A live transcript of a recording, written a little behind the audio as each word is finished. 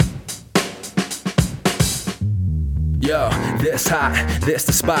Yo, this hot, this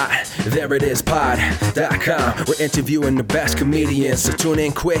the spot, there it is, pod.com. We're interviewing the best comedians, so tune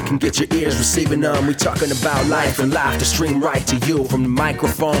in quick and get your ears receiving them. We talking about life and life to stream right to you, from the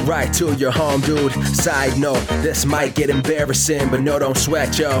microphone right to your home, dude. Side note, this might get embarrassing, but no, don't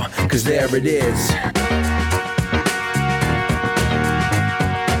sweat, yo, cause there it is.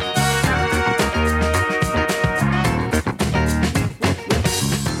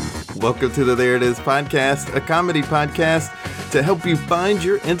 Welcome to the There It Is podcast, a comedy podcast to help you find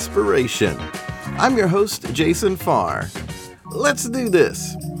your inspiration. I'm your host, Jason Farr. Let's do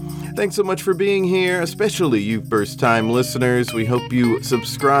this. Thanks so much for being here, especially you first-time listeners. We hope you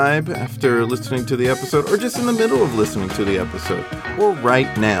subscribe after listening to the episode, or just in the middle of listening to the episode, or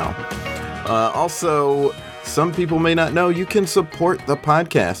right now. Also, some people may not know you can support the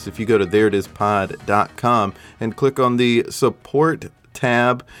podcast if you go to thereitispod.com and click on the support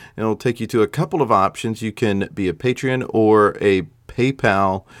tab, and it'll take you to a couple of options. You can be a Patreon or a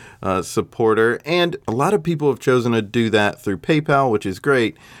PayPal supporter, and a lot of people have chosen to do that through PayPal, which is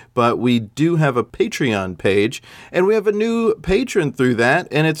great, but we do have a Patreon page, and we have a new patron through that,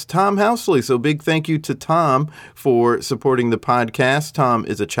 and it's Tom Housley. So big thank you to Tom for supporting the podcast. Tom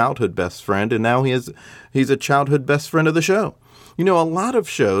is a childhood best friend, and now he's a childhood best friend of the show. You know, a lot of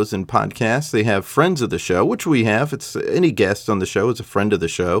shows and podcasts, they have friends of the show, which we have. It's any guest on the show is a friend of the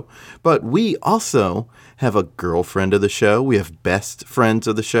show. But we also have a girlfriend of the show. We have best friends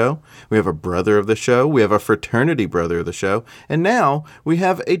of the show. We have a brother of the show. We have a fraternity brother of the show. And now we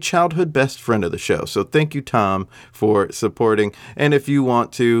have a childhood best friend of the show. So thank you, Tom, for supporting. And if you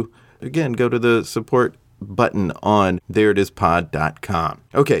want to, again, go to the support button on thereitispod.com.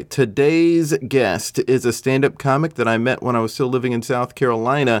 Okay, today's guest is a stand-up comic that I met when I was still living in South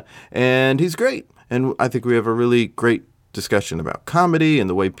Carolina, and he's great. And I think we have a really great discussion about comedy and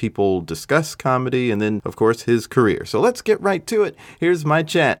the way people discuss comedy, and then, of course, his career. So let's get right to it. Here's my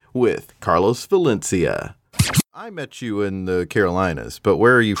chat with Carlos Valencia. I met you in the Carolinas, but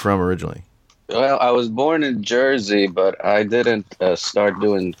where are you from originally? Well, I was born in Jersey, but I didn't start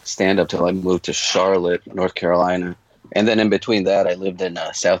doing stand-up till I moved to Charlotte, North Carolina. And then in between that, I lived in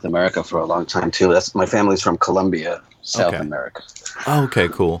South America for a long time, too. My family's from Colombia, South America. Oh, okay,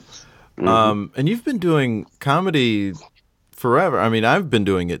 cool. Mm-hmm. And you've been doing comedy forever. I mean, I've been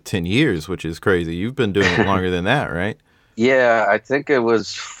doing it 10 years, which is crazy. You've been doing it longer than that, right? Yeah, I think it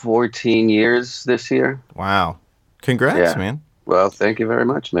was 14 years this year. Wow. Congrats, man. Well, thank you very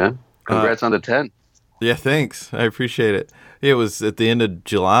much, man. Congrats on the 10. Yeah, thanks. I appreciate it. It was at the end of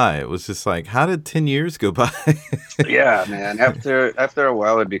July. It was just like, how did 10 years go by? Yeah, man. After a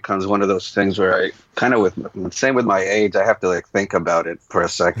while, it becomes one of those things where I kind of, same with my age, I have to like think about it for a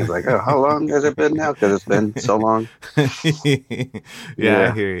second. Like, oh, how long has it been now? Because it's been so long. Yeah,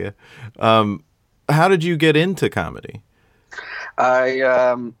 I hear you. How did you get into comedy?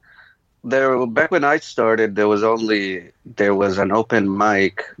 Back when I started, there was an open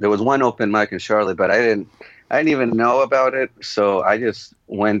mic. There was one open mic in Charlotte, but I didn't even know about it. So I just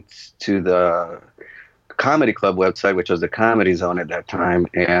went to the comedy club website, which was the Comedy Zone at that time,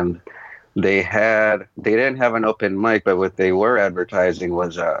 and they didn't have an open mic, but what they were advertising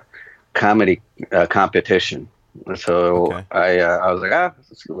was a comedy competition. So I was like,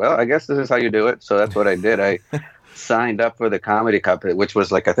 well, I guess this is how you do it. So that's what I did. I signed up for the comedy competition, which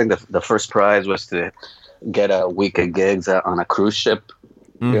was like, I think the first prize was to get a week of gigs on a cruise ship.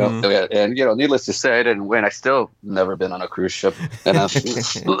 Mm-hmm. And needless to say, I didn't win. I still never been on a cruise ship, and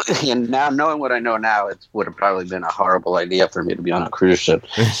and now knowing what I know now, it would have probably been a horrible idea for me to be on a cruise ship.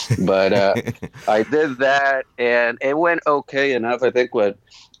 But I did that, and it went okay enough. I think what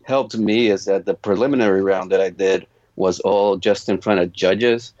helped me is that the preliminary round that I did was all just in front of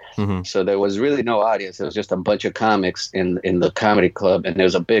judges. Mm-hmm. So there was really no audience. It was just a bunch of comics in the comedy club, and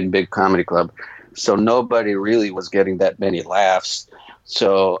there's a big comedy club. So nobody really was getting that many laughs.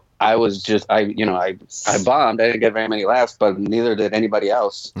 So I was just, I bombed. I didn't get very many laughs, but neither did anybody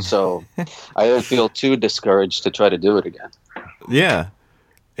else. So I didn't feel too discouraged to try to do it again. Yeah.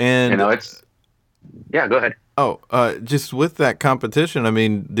 And yeah, go ahead. Oh, just with that competition, I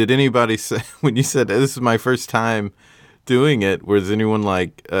mean, did anybody say, when you said, this is my first time doing it, was anyone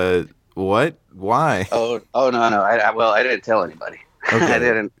like, what? Why? Oh no. I didn't tell anybody. Okay. I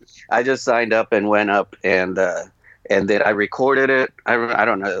didn't. I just signed up and went up, and then I recorded it. I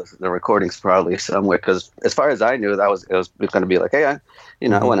don't know. The recording's probably somewhere, because as far as I knew, it was going to be like, hey, I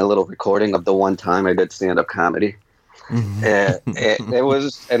want a little recording of the one time I did stand-up comedy. Mm-hmm. It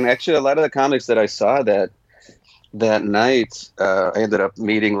was, and actually a lot of the comics that I saw that night, I ended up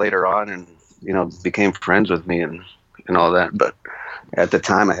meeting later on, and became friends with me and all that. But at the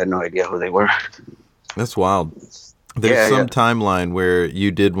time, I had no idea who they were. That's wild. There's some timeline where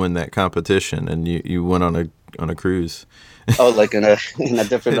you did win that competition and you went on a cruise. Oh, like in a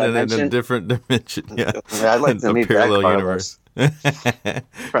different dimension? In a different dimension, yeah. I'd like to meet parallel that universe.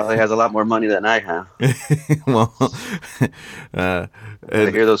 Probably has a lot more money than I have. Well, I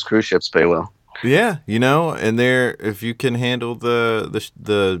hear those cruise ships pay well. Yeah, and if you can handle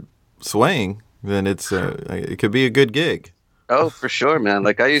the swaying, then it could be a good gig. Oh, for sure, man.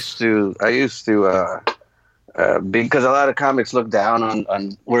 Like I used to because a lot of comics look down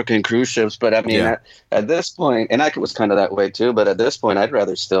on working cruise ships, but I mean, at this point, and I was kind of that way too. But at this point, I'd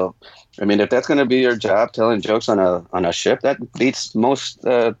rather still. I mean, if that's going to be your job, telling jokes on a ship, that beats most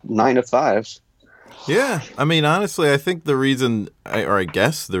 9-to-5s. Yeah, I mean, honestly, I think I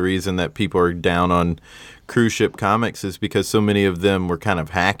guess the reason that people are down on cruise ship comics is because so many of them were kind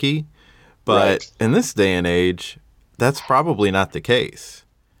of hacky. But in this day and age, that's probably not the case.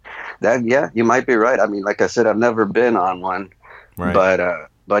 You might be right. I mean, like I said, I've never been on one, right.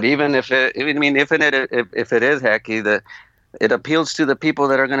 But even if it is hacky, it appeals to the people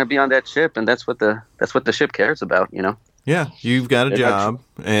that are going to be on that ship, and that's what the ship cares about, Yeah, you've got a job,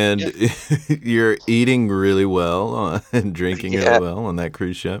 and you're eating really well and drinking really well on that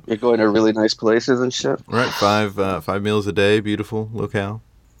cruise ship. You're going to really nice places and shit. Right, 5 meals a day, beautiful locale.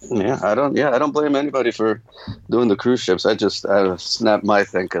 Yeah, I don't blame anybody for doing the cruise ships. It's not my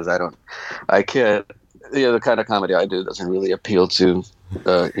thing because I can't. The kind of comedy I do doesn't really appeal to,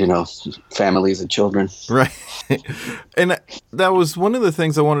 families and children. Right. And that was one of the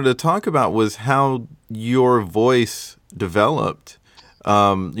things I wanted to talk about was how your voice developed,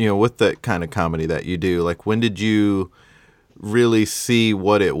 with that kind of comedy that you do. Like, when did you really see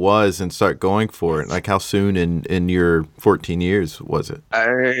what it was and start going for it? Like, how soon in your 14 years was it?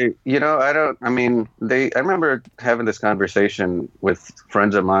 I remember having this conversation with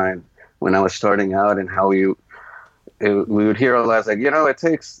friends of mine when I was starting out, and how we would hear a lot like, it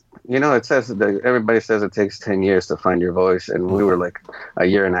takes, it says that everybody says it takes 10 years to find your voice. And we were like a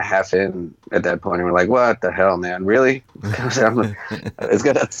year and a half in at that point. And we're like, what the hell, man? Really? I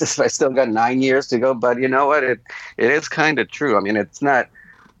still got 9 years to go. But you know what? It is kind of true. I mean, it's not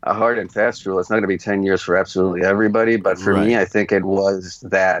a hard and fast rule. It's not going to be 10 years for absolutely everybody. But for me, I think it was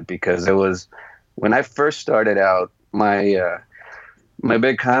that, because it was when I first started out, my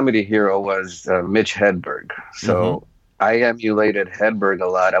big comedy hero was Mitch Hedberg. So I emulated Hedberg a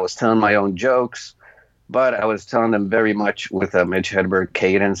lot. I was telling my own jokes, but I was telling them very much with a Mitch Hedberg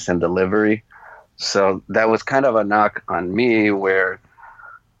cadence and delivery. So that was kind of a knock on me, where,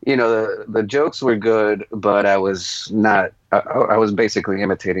 the jokes were good, but I was not. I was basically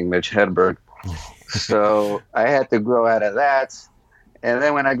imitating Mitch Hedberg. So I had to grow out of that. And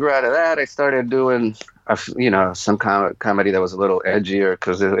then when I grew out of that, I started doing, some comedy that was a little edgier,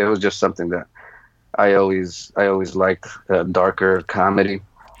 because it was just something that I always liked, darker comedy.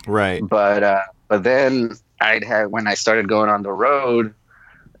 Right. But then when I started going on the road,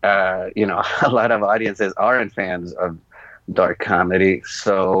 a lot of audiences aren't fans of dark comedy.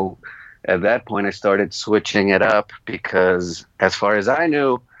 So at that point, I started switching it up, because as far as I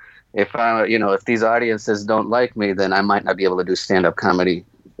knew, if these audiences don't like me, then I might not be able to do stand-up comedy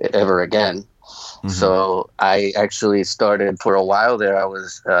ever again. Mm-hmm. So I actually started, for a while there, I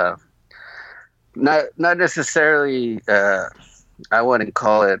was not necessarily, I wouldn't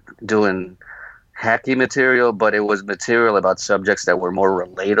call it doing hacky material, but it was material about subjects that were more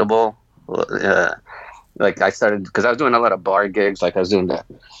relatable. Like I started, because I was doing a lot of bar gigs, like I was doing the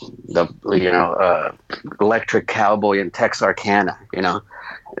Electric Cowboy and Texarkana,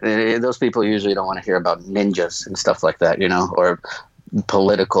 And those people usually don't want to hear about ninjas and stuff like that, or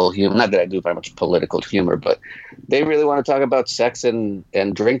political humor. Not that I do very much political humor, but they really want to talk about sex and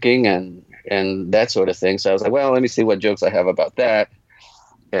drinking and that sort of thing. So I was like, well, let me see what jokes I have about that.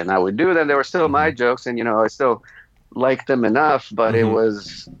 And I would do them. They were still my jokes, and I still liked them enough, but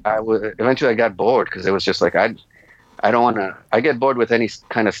eventually I got bored, because it was just like, I don't want to. I get bored with any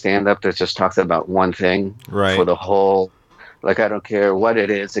kind of stand-up that just talks about one thing for the whole. Like, I don't care what it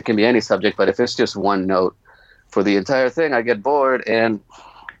is. It can be any subject, but if it's just one note for the entire thing, I get bored. And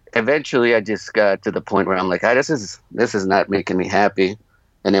eventually I just got to the point where I'm like, this is not making me happy.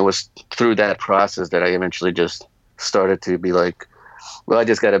 And it was through that process that I eventually just started to be like, well, I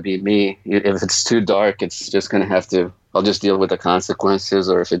just got to be me. If it's too dark, it's just going to have to, I'll just deal with the consequences.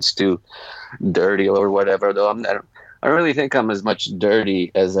 Or if it's too dirty or whatever, though I don't really think I'm as much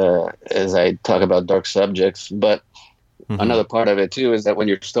dirty as I talk about dark subjects. But another part of it too is that when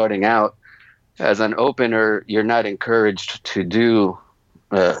you're starting out as an opener, you're not encouraged to do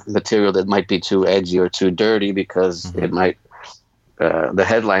material that might be too edgy or too dirty, because it might the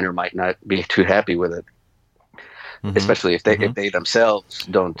headliner might not be too happy with it. especially if they themselves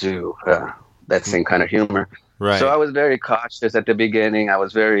don't do that same kind of humor. Right. So I was very cautious at the beginning. I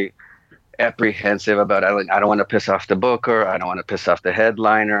was very apprehensive about I don't want to piss off the booker. I don't want to piss off the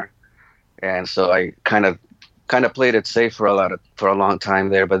headliner. And so I kind of played it safe for a long time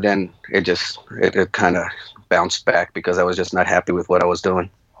there. But then it kind of bounced back because I was just not happy with what I was doing.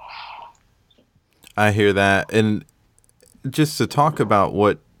 I hear that. And just to talk about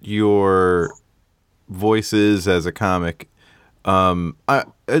what your voice is as a comic,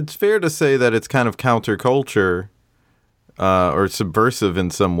 it's fair to say that it's kind of counterculture or subversive in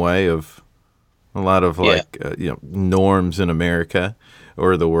some way of a lot of norms in America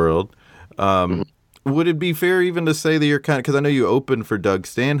or the world. Would it be fair even to say that you're kind of, because I know you opened for Doug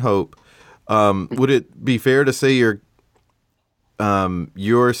Stanhope, would it be fair to say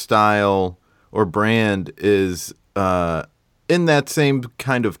your style or brand is in that same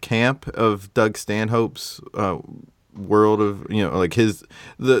kind of camp of Doug Stanhope's world of, like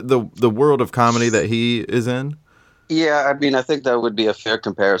the world of comedy that he is in? Yeah, I mean, I think that would be a fair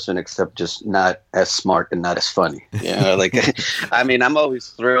comparison, except just not as smart and not as funny. Like, I mean, I'm always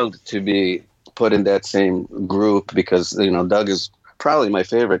thrilled to be put in that same group because, Doug is probably my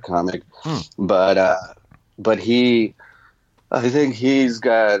favorite comic, but I think he's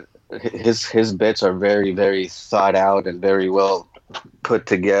got his bits are very, very thought out and very well put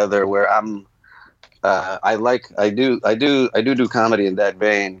together. Where I do comedy in that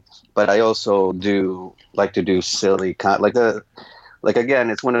vein, but I also do like to do silly again,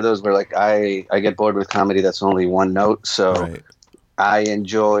 it's one of those where like I get bored with comedy that's only one note. So right. I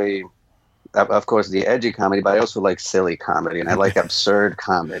enjoy, of course, the edgy comedy, but I also like silly comedy and I like absurd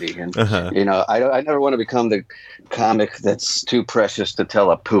comedy. And I never want to become the comic that's too precious to tell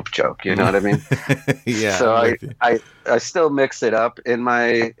a poop joke. You know what I mean? Yeah. So I still mix it up in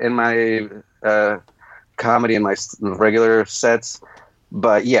my comedy in my regular sets,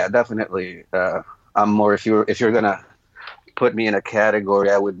 but yeah, definitely. I'm more, if you're gonna put me in a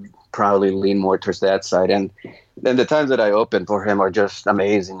category, I would probably lean more towards that side. And then the times that I open for him are just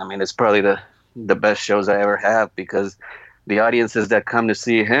amazing. I mean, it's probably the best shows I ever have because the audiences that come to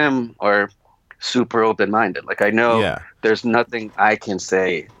see him are super open-minded. Like I know there's nothing I can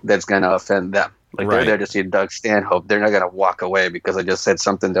say that's gonna offend them. Like they're there to see Doug Stanhope. They're not gonna walk away because I just said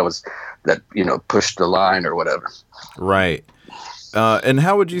something that pushed the line or whatever. Right. And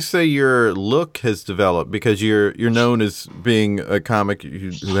how would you say your look has developed? Because you're known as being a comic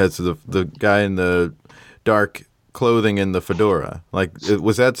who has the guy in the dark clothing and the fedora. Like,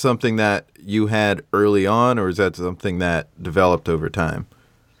 was that something that you had early on, or is that something that developed over time?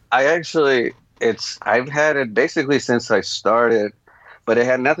 I've had it basically since I started, but it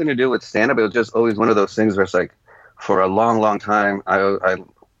had nothing to do with stand-up. It was just always one of those things where it's like, for a long, long time, I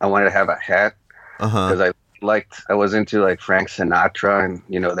wanted to have a hat because I was into like Frank Sinatra and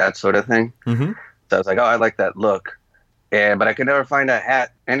that sort of thing. Mm-hmm. So I was like, oh, I like that look, but I could never find a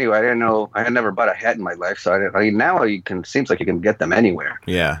hat anyway. I didn't know. I had never bought a hat in my life, so now seems like you can get them anywhere.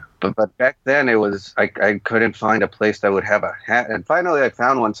 Yeah. But back then it was I couldn't find a place that would have a hat, and finally I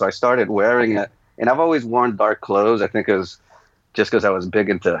found one, so I started wearing it. And I've always worn dark clothes. I think it was just because I was big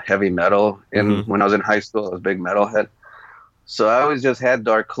into heavy metal, and when I was in high school, I was a big metalhead. So I always just had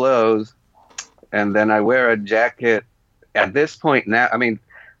dark clothes. And then I wear a jacket at this point now. I mean,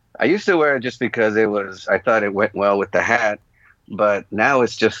 I used to wear it just because I thought it went well with the hat, but now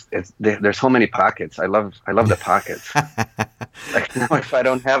there's so many pockets. I love the pockets. Like now if I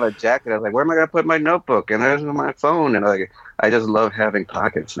don't have a jacket, I'm like, where am I going to put my notebook? And there's my phone. And I just love having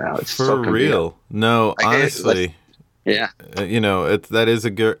pockets now. It's for so real. No, honestly. Yeah. That is a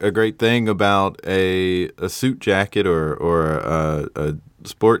great thing about a suit jacket or a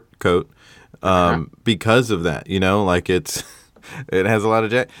sport coat. Because of that, like it has a lot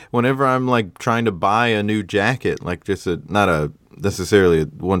of whenever I'm like trying to buy a new jacket, like just not necessarily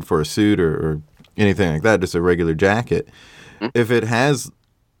one for a suit or anything like that, just a regular jacket. Mm-hmm. If it has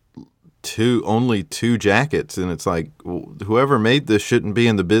only two jackets, and it's like whoever made this shouldn't be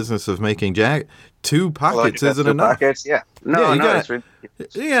in the business of making two pockets isn't enough. Pockets, yeah. You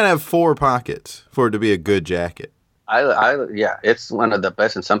gotta have 4 pockets for it to be a good jacket. It's one of the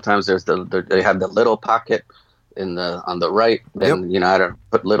best, and sometimes there's they have the little pocket on the right. Then I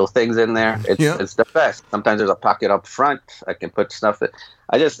don't put little things in there. It's the best. Sometimes there's a pocket up front. I can put stuff that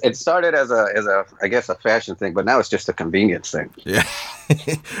it started as a fashion thing, but now it's just a convenience thing. Yeah,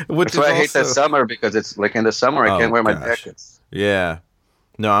 that's why I hate the summer, because it's like in the summer I can't wear my jackets. Yeah,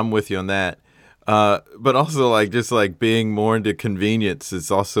 no, I'm with you on that. But also like just like being more into convenience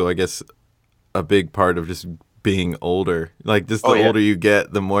is also, I guess, a big part of just being older. Like just the older you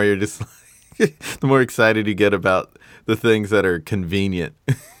get, the more you're just like the more excited you get about the things that are convenient.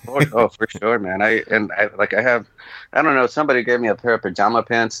 Oh, for sure, man. I have, I don't know. Somebody gave me a pair of pajama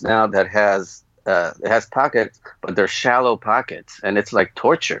pants now that has it has pockets, but they're shallow pockets, and it's like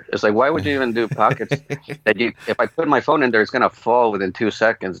torture. It's like, why would you even do pockets that you? If I put my phone in there, it's gonna fall within 2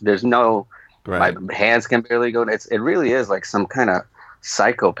 seconds. There's no, Right. my hands can barely go. It really is like some kind of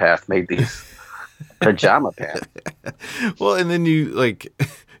psychopath made these pajama pants. Well, and then you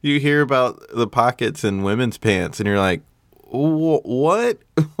hear about the pockets in women's pants, and you're like, what?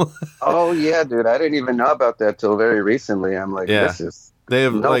 Oh yeah, dude. I didn't even know about that till very recently. I'm like, Yeah. this is They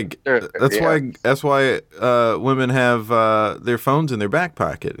have no. that's why women have their phones in their back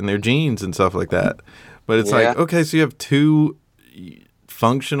pocket and their jeans and stuff like that. But it's like, okay, so you have two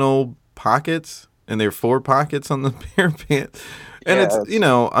functional pockets and there are 4 pockets on the pair of pants. And it's,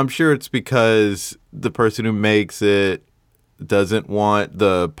 I'm sure it's because the person who makes it doesn't want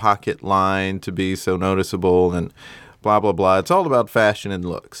the pocket line to be so noticeable and blah, blah, blah. It's all about fashion and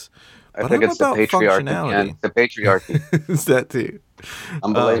looks. I think it's the patriarchy. Man. The patriarchy. Is that too?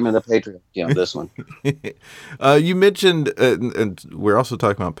 I'm blaming the patriarchy on this one. You mentioned, and we're also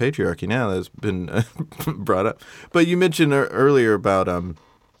talking about patriarchy now. That's been brought up. But you mentioned earlier about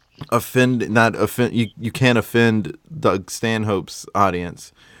not offend. You can't offend Doug Stanhope's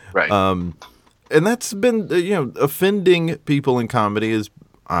audience, right? And that's been offending people in comedy is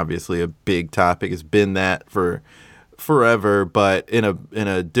obviously a big topic. It's been that for forever, but in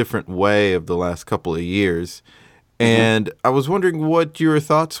a different way of the last couple of years. And I was wondering what your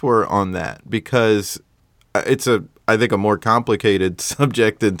thoughts were on that, because it's I think a more complicated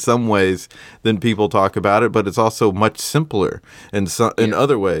subject in some ways than people talk about it, but it's also much simpler in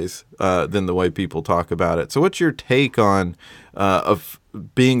other ways than the way people talk about it. So what's your take on of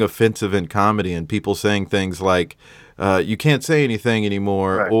being offensive in comedy and people saying things like, you can't say anything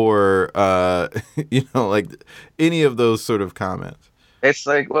anymore, right, or, like any of those sort of comments? It's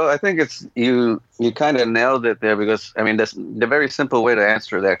like, well, I think it's you kind of nailed it there, because I mean, the very simple way to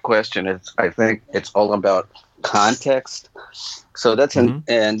answer that question is, I think it's all about context. So that's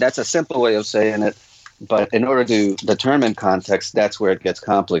and that's a simple way of saying it, but in order to determine context, that's where it gets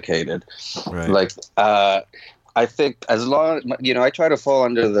complicated. Right. Like, I think as long, I try to fall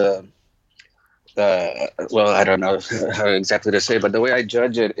under the well, I don't know how exactly to say, but the way I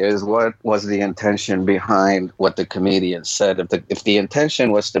judge it is, what was the intention behind what the comedian said? If the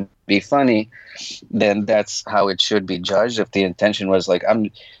intention was to be funny, then that's how it should be judged. If the intention was like, I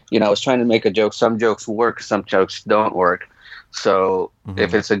was trying to make a joke, some jokes work, some jokes don't work. So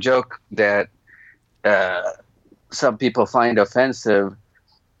if it's a joke that some people find offensive,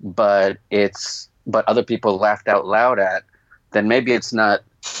 but other people laughed out loud at, then maybe it's not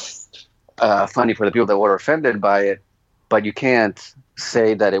funny for the people that were offended by it, but you can't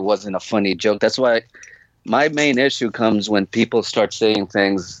say that it wasn't a funny joke. That's why my main issue comes when people start saying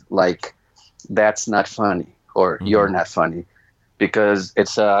things like, that's not funny, or you're not funny, because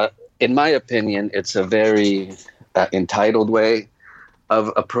it's in my opinion, it's a very entitled way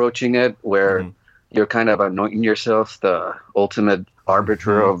of approaching it, where you're kind of anointing yourself the ultimate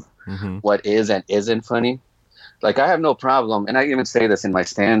arbiter of what is and isn't funny. Like, I have no problem, and I even say this in my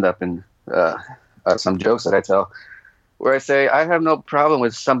stand-up and some jokes that I tell, where I say, I have no problem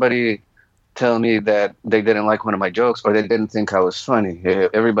with somebody telling me that they didn't like one of my jokes, or they didn't think I was funny.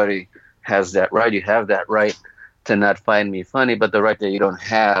 Everybody has that right. You have that right to not find me funny, but the right that you don't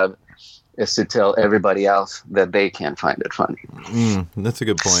have is to tell everybody else that they can't find it funny. That's a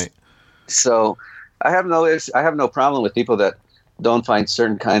good point. So I have no problem with people that don't find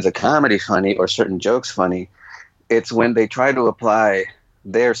certain kinds of comedy funny or certain jokes funny. It's when they try to apply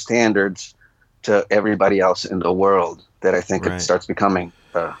their standards to everybody else in the world that I think it starts becoming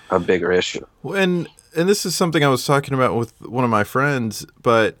a bigger issue. And this is something I was talking about with one of my friends,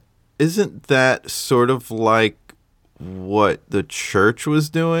 but isn't that sort of like what the church was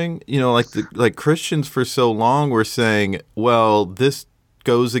doing? Like Christians for so long were saying, well, this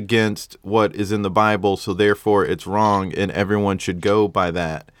goes against what is in the Bible, so therefore it's wrong and everyone should go by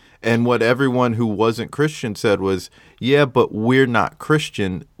that. And what everyone who wasn't Christian said was, yeah, but we're not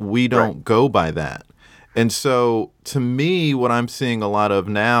Christian. We don't go by that. And so to me, what I'm seeing a lot of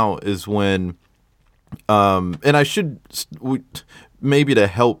now is when, and I should, maybe to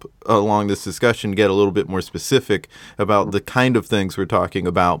help along this discussion, get a little bit more specific about the kind of things we're talking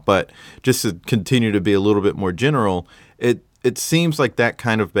about, but just to continue to be a little bit more general, it seems like that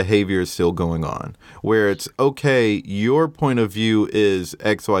kind of behavior is still going on, where it's, okay, your point of view is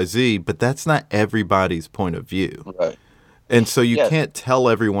XYZ, but that's not everybody's point of view. Right. And so you can't tell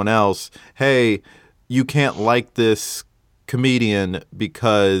everyone else, hey, you can't like this comedian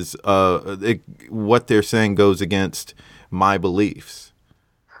because what they're saying goes against my beliefs.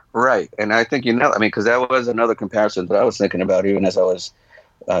 Right. And I think, because that was another comparison that I was thinking about even as I was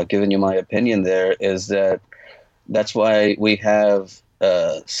giving you my opinion there, is that's why we have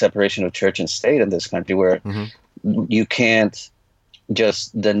separation of church and state in this country, where you can't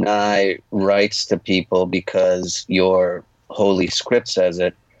just deny rights to people because your holy script says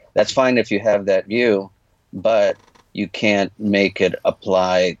it. That's fine if you have that view, but you can't make it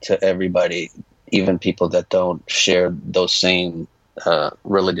apply to everybody, even people that don't share those same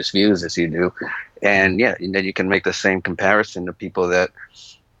religious views as you do. And then you can make the same comparison to people that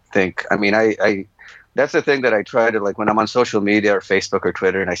think, I that's the thing that I try to, like, when I'm on social media or Facebook or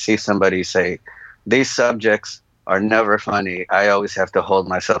Twitter and I see somebody say these subjects are never funny, I always have to hold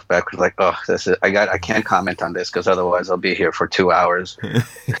myself back. Like, I can't comment on this because otherwise I'll be here for 2 hours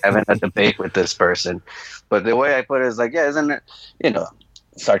having a debate with this person. But the way I put it is like, isn't it,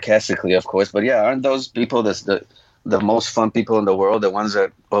 sarcastically, of course, but aren't those people the most fun people in the world, the ones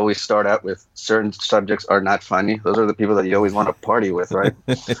that always start out with certain subjects are not funny? Those are the people that you always want to party with, right?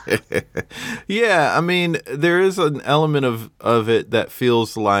 Yeah, there is an element of it that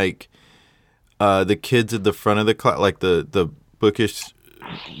feels like the kids at the front of the class, like the bookish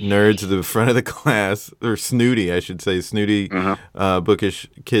nerds at the front of the class, or snooty, I should say, bookish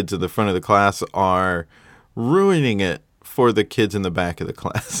kids at the front of the class are ruining it for the kids in the back of the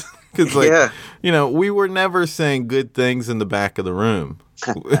class. Because, we were never saying good things in the back of the room.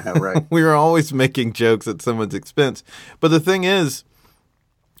 Right. We were always making jokes at someone's expense. But the thing is,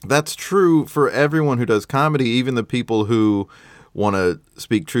 that's true for everyone who does comedy, even the people who want to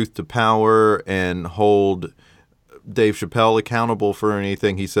speak truth to power and hold Dave Chappelle accountable for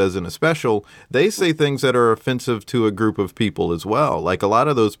anything he says in a special. They say things that are offensive to a group of people as well. Like, a lot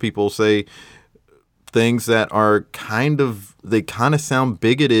of those people say things that are kind of sound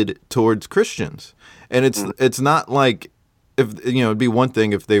bigoted towards Christians. And it's not like, if it'd be one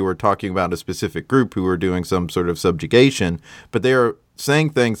thing if they were talking about a specific group who were doing some sort of subjugation, but they are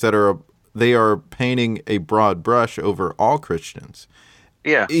saying things that they are painting a broad brush over all Christians.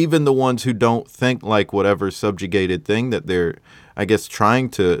 Yeah. Even the ones who don't think like whatever subjugated thing that they're, I guess,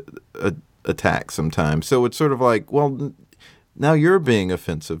 trying to attack sometimes. So it's sort of like, well, now you're being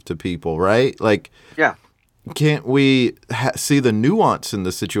offensive to people, right? Like, can't we see the nuance in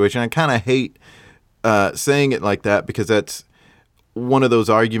the situation? I kind of hate saying it like that, because that's one of those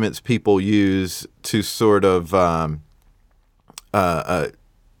arguments people use to sort of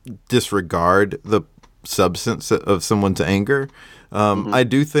disregard the substance of someone's anger. I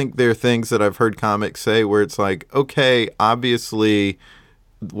do think there are things that I've heard comics say where it's like, okay, obviously,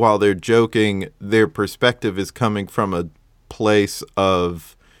 while they're joking, their perspective is coming from a place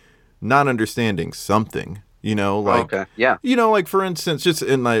of not understanding something, like, like, for instance,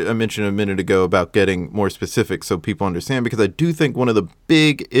 I mentioned a minute ago about getting more specific so people understand, because I do think one of the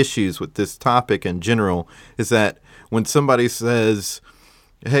big issues with this topic in general is that when somebody says,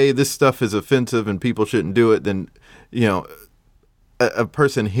 hey, this stuff is offensive and people shouldn't do it, then, a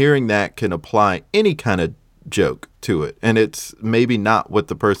person hearing that can apply any kind of joke to it, and it's maybe not what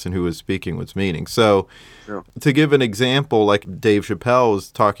the person who was speaking was meaning. So to give an example, like Dave Chappelle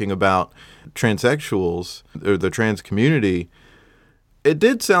was talking about transsexuals or the trans community, it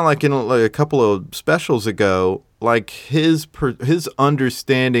did sound like in a couple of specials ago, like his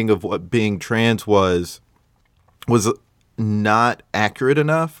understanding of what being trans was not accurate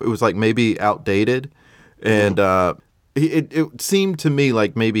enough. It was like maybe outdated, and it seemed to me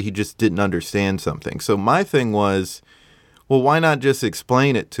like maybe he just didn't understand something. So my thing was, well, why not just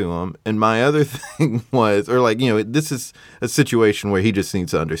explain it to him? And my other thing was, this is a situation where he just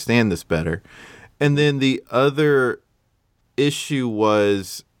needs to understand this better. And then the other issue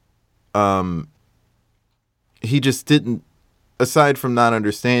was, he just didn't, aside from not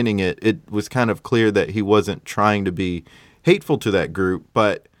understanding it, it was kind of clear that he wasn't trying to be hateful to that group,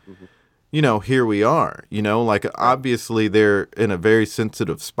 but here we are, like, obviously they're in a very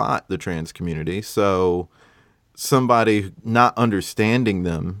sensitive spot, the trans community. So somebody not understanding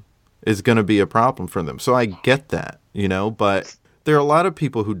them is going to be a problem for them. So I get that, but there are a lot of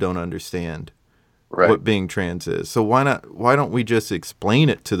people who don't understand what being trans is. So why don't we just explain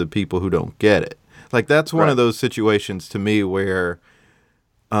it to the people who don't get it? Like, that's one of those situations to me where,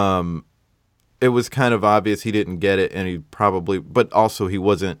 it was kind of obvious he didn't get it, and but also he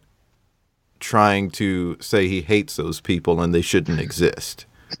wasn't trying to say he hates those people and they shouldn't exist.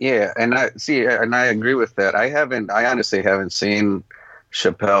 Yeah, and I agree with that. I honestly haven't seen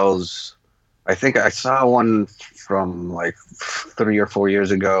Chappelle's. I think I saw one from like 3 or 4 years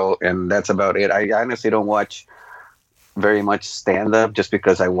ago, and that's about it. I honestly don't watch very much stand up just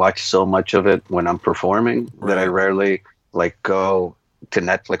because I watch so much of it when I'm performing that I rarely like go to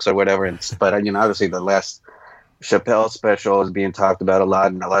Netflix or whatever. But obviously the last Chappelle special is being talked about a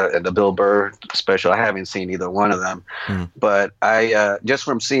lot, and the Bill Burr special. I haven't seen either one of them, but I just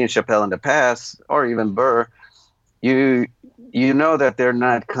from seeing Chappelle in the past or even Burr, you know that they're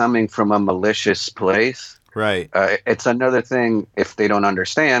not coming from a malicious place. Right. It's another thing if they don't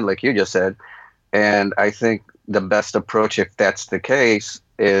understand, like you just said. And I think the best approach, if that's the case,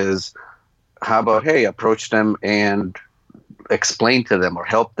 is how about, hey, approach them and explain to them or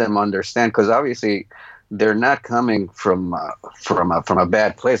help them understand. Because obviously they're not coming from a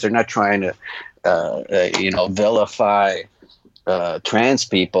bad place. They're not trying to, vilify trans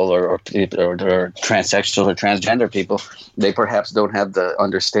people or transsexual or transgender people. They perhaps don't have the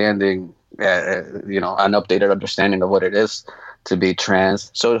understanding, unupdated understanding of what it is to be trans.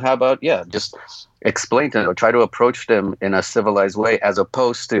 So how about, just explain to them or try to approach them in a civilized way as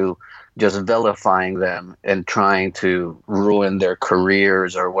opposed to just vilifying them and trying to ruin their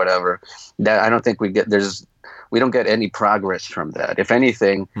careers or whatever. That I don't think we don't get any progress from that. If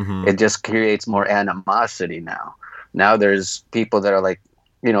anything, it just creates more animosity now. Now there's people that are like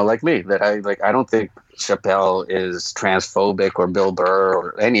me, that I don't think Chappelle is transphobic or Bill Burr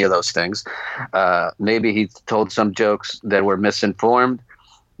or any of those things. Maybe he told some jokes that were misinformed,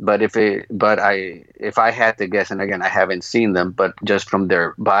 but if I had to guess, and again, I haven't seen them, but just from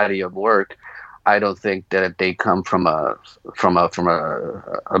their body of work, I don't think that they come from a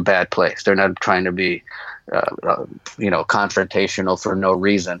bad place. They're not trying to be, confrontational for no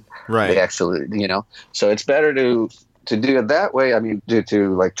reason. Right. They actually, so it's better to do it that way. I mean,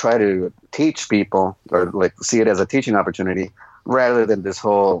 to like try to teach people or like see it as a teaching opportunity rather than this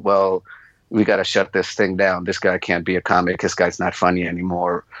whole, well, we got to shut this thing down. This guy can't be a comic. This guy's not funny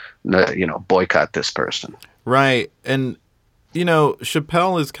anymore. Boycott this person. Right. And,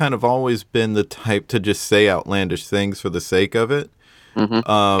 Chappelle has kind of always been the type to just say outlandish things for the sake of it.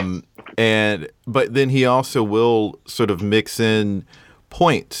 But then he also will sort of mix in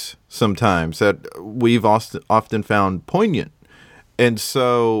points sometimes that we've often found poignant. And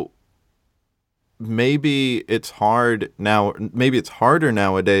so maybe it's harder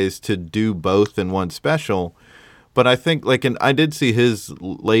nowadays to do both in one special. But I think I did see his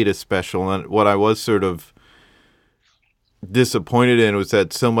latest special, and what I was sort of disappointed in was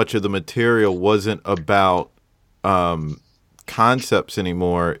that so much of the material wasn't about concepts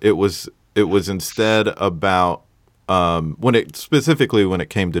anymore. It was instead about when it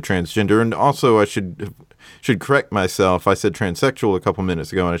came to transgender. And also I should correct myself. I said transsexual a couple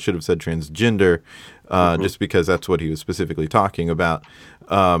minutes ago, and I should have said transgender, just because that's what he was specifically talking about.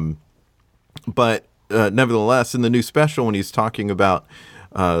 But nevertheless, in the new special, when he's talking about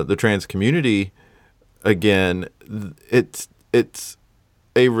the trans community again, it's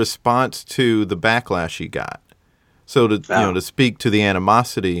a response to the backlash he got. So to speak to the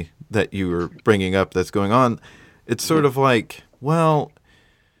animosity that you were bringing up that's going on, it's sort of like, well,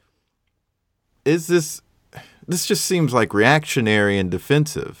 this just seems like reactionary and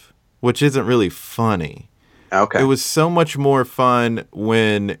defensive, which isn't really funny. Okay. It was so much more fun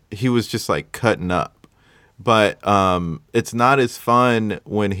when he was just like cutting up. But it's not as fun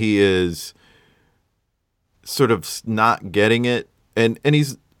when he is sort of not getting it. And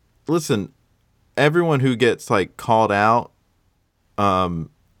he's, listen, everyone who gets like called out,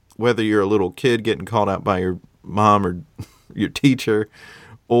 whether you're a little kid getting called out by your mom or your teacher,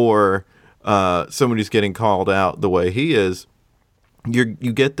 or someone who's getting called out the way he is, you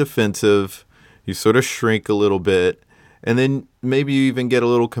get defensive, you sort of shrink a little bit, and then maybe you even get a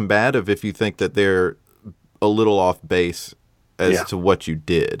little combative if you think that they're a little off base as to what you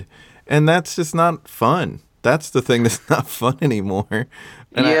did. And that's just not fun. That's the thing that's not fun anymore.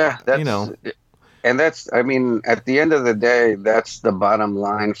 And and that's, I mean, at the end of the day, that's the bottom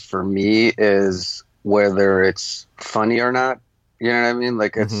line for me, is whether it's funny or not. You know what I mean?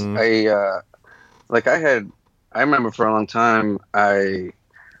 Like it's I remember for a long time, I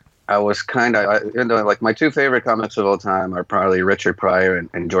was kind of, like my two favorite comics of all time are probably Richard Pryor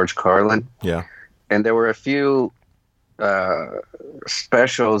and George Carlin. Yeah. And there were a few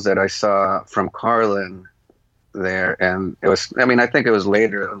specials that I saw from Carlin there, and it was, I mean, I think it was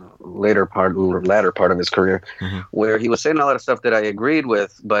latter part of his career, where he was saying a lot of stuff that I agreed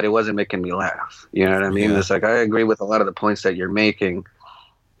with, but it wasn't making me laugh. You know what I mean? It's like, I agree with a lot of the points that you're making,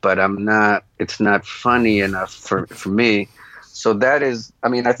 but it's not funny enough for me. So that is, I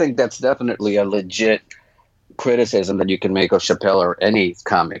mean, I think that's definitely a legit criticism that you can make of Chappelle or any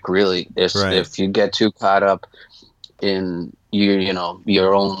comic, really. If you get too caught up in you know,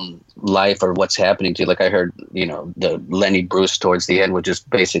 your own life or what's happening to you. Like I heard, you know, the Lenny Bruce towards the end, which is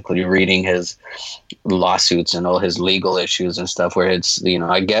basically reading his lawsuits and all his legal issues and stuff, where it's, you know,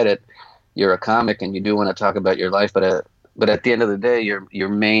 I get it, you're a comic and you do want to talk about your life, but at the end of the day, your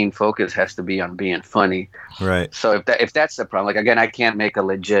main focus has to be on being funny. Right. So if that's the problem, like again, I can't make a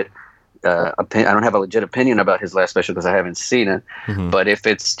legit I don't have a legit opinion about his last special because I haven't seen it. Mm-hmm. But if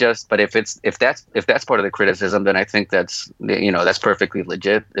that's part of the criticism, then I think that's, you know, that's perfectly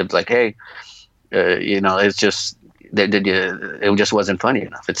legit. It's like, hey, you know, it's just it just wasn't funny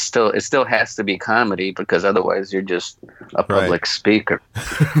enough. It still has to be comedy, because otherwise you're just a public speaker.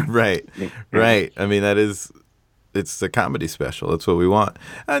 Right. Right. I mean, it's a comedy special. That's what we want.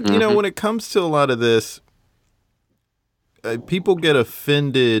 And, you know, when it comes to a lot of this, people get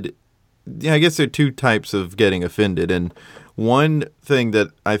offended. Yeah, I guess there are two types of getting offended. And one thing that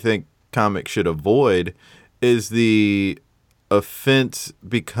I think comics should avoid is the offense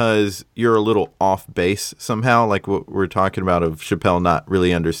because you're a little off base somehow, like what we're talking about of Chappelle not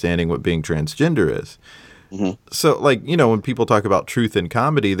really understanding what being transgender is. Mm-hmm. So, like, you know, when people talk about truth in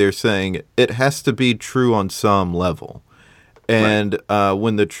comedy, they're saying it has to be true on some level. And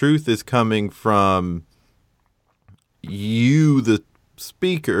when the truth is coming from you, the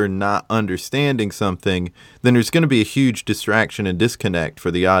speaker, not understanding something, then there's going to be a huge distraction and disconnect for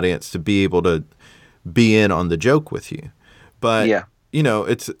the audience to be able to be in on the joke with you. But, you know,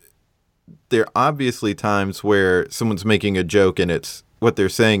 there are obviously times where someone's making a joke and it's what they're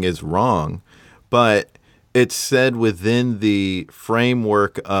saying is wrong, but it's said within the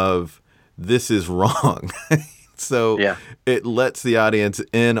framework of this is wrong. So it lets the audience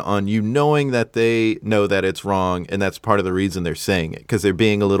in on you knowing that they know that it's wrong, and that's part of the reason they're saying it, because they're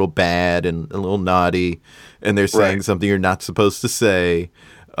being a little bad and a little naughty, and they're saying something you're not supposed to say,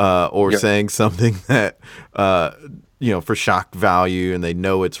 or saying something that, you know, for shock value, and they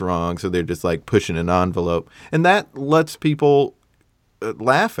know it's wrong, so they're just like pushing an envelope, and that lets people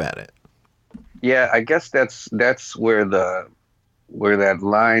laugh at it. Yeah, I guess that's where that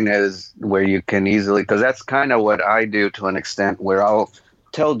line is, where you can easily, because that's kind of what I do to an extent, where I'll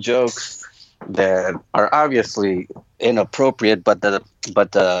tell jokes that are obviously inappropriate, but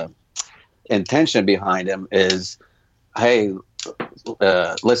the intention behind them is, hey,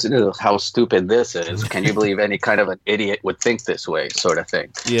 listen to how stupid this is. Can you believe any kind of an idiot would think this way, sort of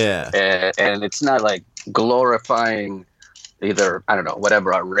thing. Yeah. And it's not like glorifying either, I don't know,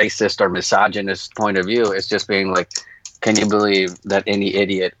 whatever, a racist or misogynist point of view. It's just being like, can you believe that any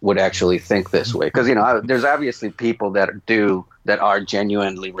idiot would actually think this way? Because, you know, there's obviously people that are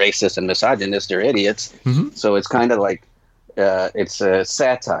genuinely racist and misogynist. They're idiots. Mm-hmm. So it's kind of like, it's a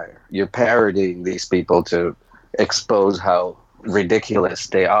satire. You're parodying these people to expose how ridiculous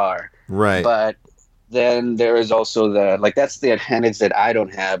they are. Right. But then there is also that's the advantage that I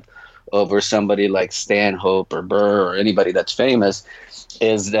don't have over somebody like Stanhope or Burr or anybody that's famous,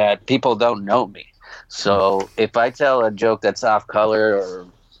 is that people don't know me. So if I tell a joke that's off color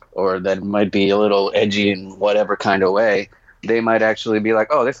or that might be a little edgy in whatever kind of way, they might actually be like,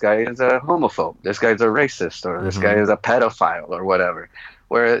 oh, this guy is a homophobe, this guy's a racist, or this guy is a pedophile or whatever.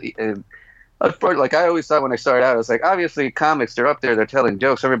 Where, like I always thought when I started out, I was like, obviously comics, they're up there, they're telling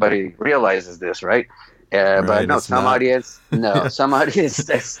jokes, everybody realizes this, right? But no, some audience they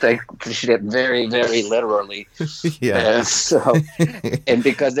take it very, very literally. Yeah. And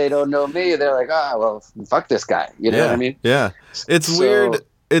because they don't know me, they're like, well, fuck this guy. You know what I mean? Yeah. It's weird.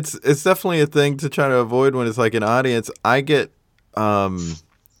 It's definitely a thing to try to avoid when it's like an audience. I get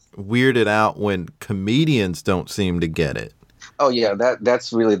weirded out when comedians don't seem to get it. Oh yeah,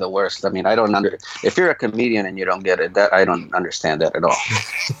 that's really the worst. I mean, if you're a comedian and you don't get it, I don't understand that at all.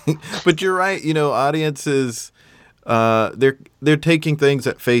 But you're right. You know, audiences, they're taking things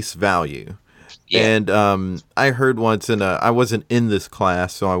at face value. Yeah. And I heard once I wasn't in this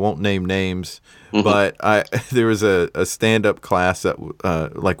class, so I won't name names. Mm-hmm. But there was a stand-up class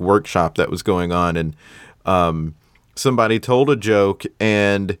that like workshop that was going on, and somebody told a joke,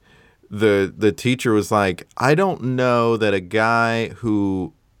 and the teacher was like, I don't know that a guy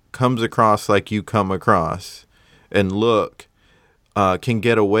who comes across like you come across and look can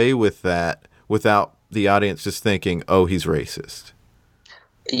get away with that without the audience just thinking, oh, he's racist.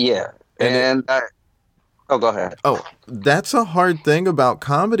 Yeah. And go ahead. Oh, that's a hard thing about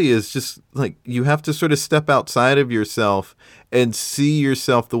comedy, is just like you have to sort of step outside of yourself and see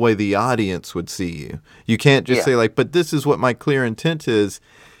yourself the way the audience would see you. You can't just say like, but this is what my clear intent is.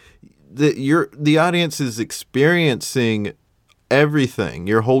 The audience is experiencing everything,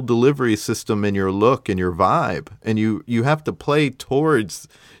 your whole delivery system and your look and your vibe, and you have to play towards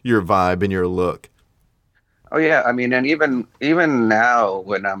your vibe and your look. Oh yeah, I mean, and even now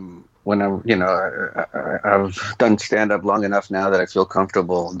when I'm I've done stand up long enough now that I feel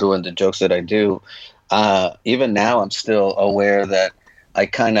comfortable doing the jokes that I do. Even now, I'm still aware that I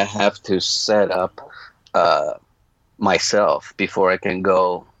kind of have to set up uh, myself before I can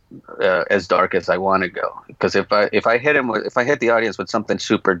go as dark as I want to go. Because if I hit the audience with something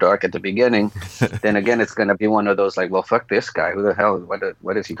super dark at the beginning, then again it's going to be one of those like, well, fuck this guy. Who the hell?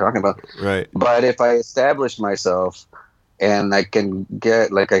 What is he talking about? Right. But if I establish myself and I can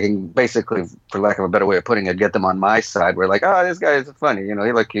I can basically, for lack of a better way of putting it, get them on my side. We're like, oh, this guy is funny.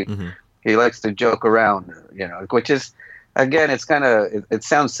 He likes to joke around. Which is, again, it's kind of it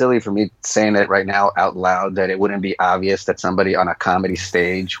sounds silly for me saying it right now out loud that it wouldn't be obvious that somebody on a comedy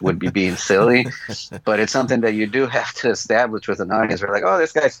stage would be being silly, but it's something that you do have to establish with an audience. We're like, oh,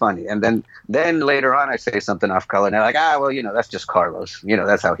 this guy's funny, and then later on I say something off color, and they're like, well, that's just Carlos.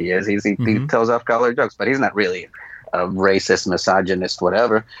 That's how he is. He tells off color jokes, but he's not really a racist, misogynist,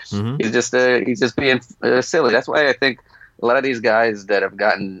 whatever. He's just being silly. That's why I think a lot of these guys that have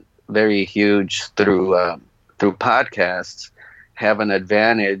gotten very huge through podcasts have an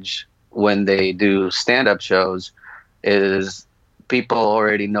advantage when they do stand-up shows is people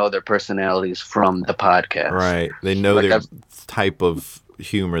already know their personalities from the podcast. Right. They know their type of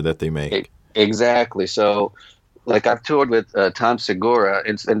humor that they make. Exactly. So like I've toured with Tom Segura,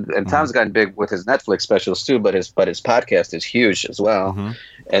 and Tom's gotten big with his Netflix specials too, but his podcast is huge as well.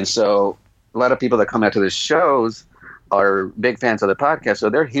 And so a lot of people that come out to the shows are big fans of the podcast, so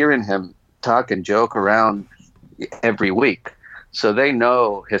they're hearing him talk and joke around every week. So they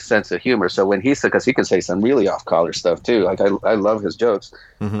know his sense of humor. So when because he can say some really off-color stuff too. Like I love his jokes.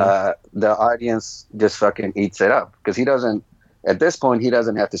 The audience just fucking eats it up because at this point, he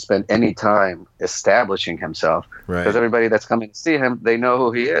doesn't have to spend any time establishing himself. Right. Because everybody that's coming to see him, they know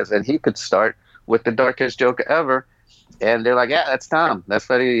who he is. And he could start with the darkest joke ever. And they're like, yeah, that's Tom. That's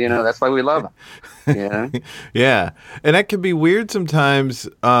why, that's why we love him. Yeah. And that can be weird sometimes,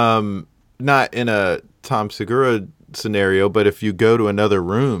 not in a Tom Segura scenario, but if you go to another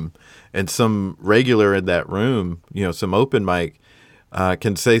room and some regular in that room, some open mic,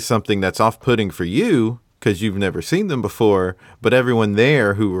 can say something that's off-putting for you, because you've never seen them before, but everyone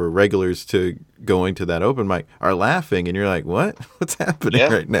there who were regulars to going to that open mic are laughing, and you're like, what? What's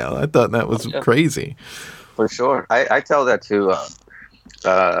happening right now? I thought that was crazy. For sure. I tell that to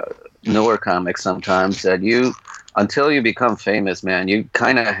newer comics sometimes, that until you become famous, man, you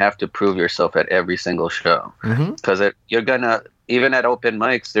kind of have to prove yourself at every single show. Because you're going to, even at open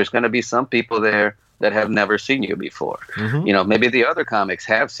mics, there's going to be some people there that have never seen you before. Maybe the other comics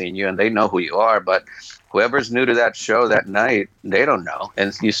have seen you and they know who you are, but whoever's new to that show that night, they don't know.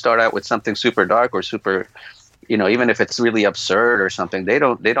 And you start out with something super dark or super, even if it's really absurd or something, they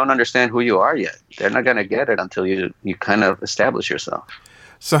don't understand who you are yet. They're not going to get it until you kind of establish yourself.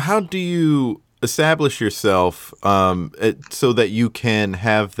 So how do you establish yourself so that you can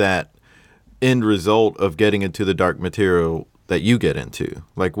have that end result of getting into the dark material that you get into?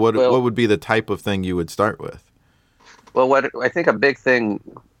 Like what would be the type of thing you would start with? Well, what I think a big thing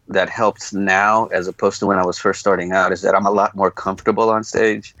that helps now as opposed to when I was first starting out is that I'm a lot more comfortable on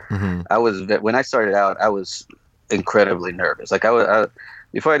stage. When I started out, I was incredibly nervous. Like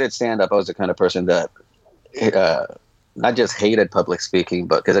before I did stand up, I was the kind of person that not just hated public speaking,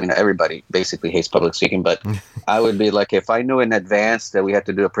 but because everybody basically hates public speaking, but I would be like, if I knew in advance that we had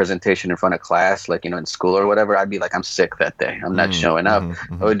to do a presentation in front of class, like, in school or whatever, I'd be like, I'm sick that day. I'm not showing up.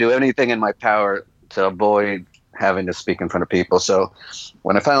 I would do anything in my power to avoid having to speak in front of people. So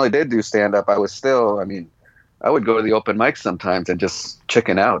when I finally did do stand up, I was still, I would go to the open mic sometimes and just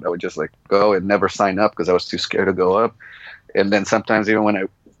chicken out. I would just like go and never sign up because I was too scared to go up. And then sometimes even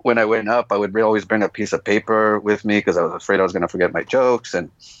when I went up, I would always bring a piece of paper with me because I was afraid I was going to forget my jokes.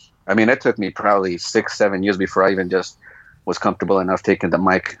 And it took me probably 6-7 years before I even just was comfortable enough taking the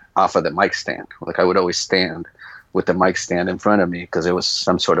mic off of the mic stand. Like I would always stand with the mic stand in front of me because it was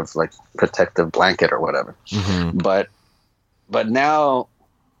some sort of like protective blanket or whatever. But now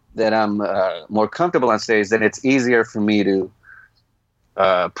that I'm more comfortable on stage, then it's easier for me to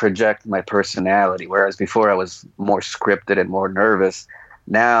project my personality. Whereas before I was more scripted and more nervous.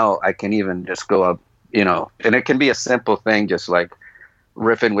 Now I can even just go up, and it can be a simple thing, just like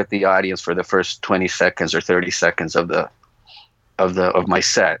riffing with the audience for the first 20 seconds or 30 seconds of my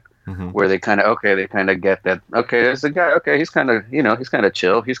set. Where they kind of get that, okay, there's a guy, okay, he's kind of, he's kind of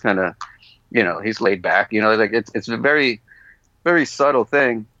chill. He's kind of, he's laid back, like it's a very, very subtle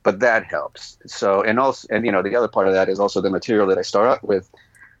thing, but that helps. So, and the other part of that is also the material that I start out with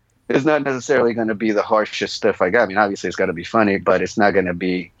is not necessarily going to be the harshest stuff I got. Obviously it's got to be funny, but it's not going to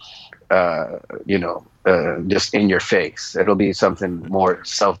be just in your face. It'll be something more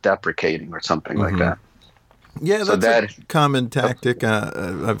self-deprecating or something like that. Yeah, So that's a common tactic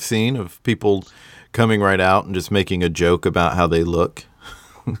I've seen of people coming right out and just making a joke about how they look.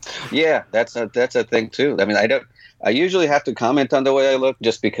 Yeah, that's a thing too. I mean, I usually have to comment on the way I look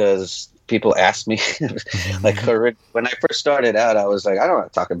just because people ask me. Like when I first started out, I was like, I don't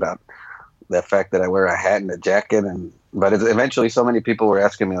want to talk about the fact that I wear a hat and a jacket, but eventually so many people were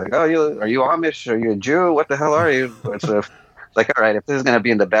asking me like, oh, are you Amish? Are you a Jew? What the hell are you? So like, all right, if this is going to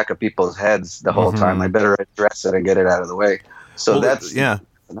be in the back of people's heads the whole time, I better address it and get it out of the way. So that's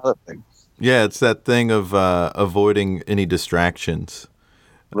another thing. Yeah, it's that thing of avoiding any distractions.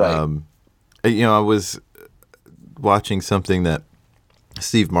 Right. I was watching something that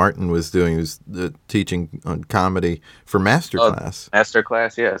Steve Martin was doing. He was teaching on comedy for Masterclass.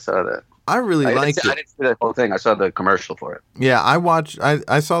 Masterclass, yeah, I saw that. I really liked it. I didn't see the whole thing. I saw the commercial for it. Yeah,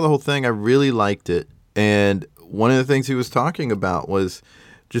 I saw the whole thing. I really liked it. And one of the things he was talking about was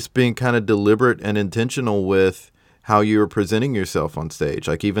just being kind of deliberate and intentional with how you were presenting yourself on stage.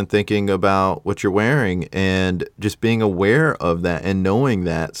 Like even thinking about what you're wearing and just being aware of that and knowing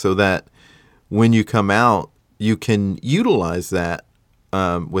that so that when you come out, you can utilize that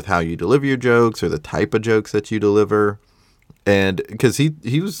with how you deliver your jokes or the type of jokes that you deliver. And because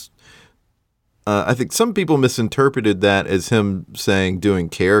he was, I think some people misinterpreted that as him saying doing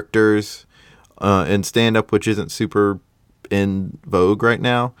characters in stand-up, which isn't super in vogue right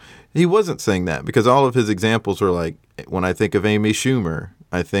now. He wasn't saying that because all of his examples were like, when I think of Amy Schumer,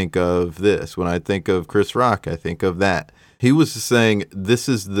 I think of this. When I think of Chris Rock, I think of that. He was saying this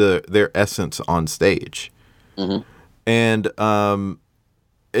is their essence on stage. Mm-hmm. And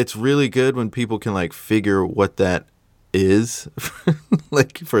it's really good when people can like figure what that is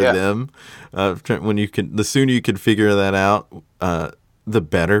like for them. When you can, the sooner you can figure that out, the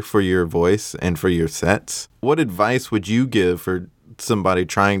better for your voice and for your sets. What advice would you give for somebody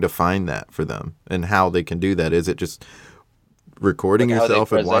trying to find that for them and how they can do that? Is it just recording like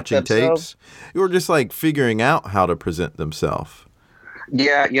yourself and watching tapes, or just like figuring out how to present themselves?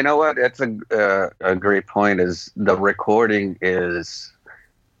 Yeah, you know what? That's a great point. Is the recording is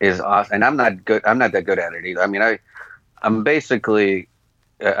awesome, and I'm not that good at it either. I mean, I'm basically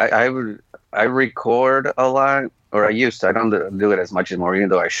I record a lot, or I used to. I don't do it as much anymore, even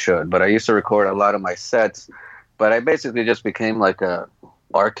though I should. But I used to record a lot of my sets. But I basically just became like a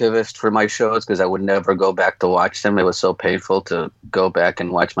archivist for my shows because I would never go back to watch them. It was so painful to go back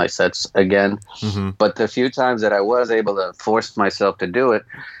and watch my sets again. Mm-hmm. But the few times that I was able to force myself to do it,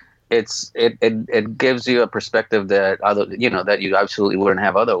 it gives you a perspective that that you absolutely wouldn't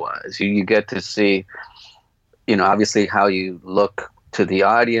have otherwise. You get to see, obviously how you look to the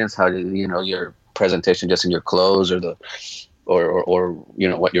audience, how your presentation just in your clothes or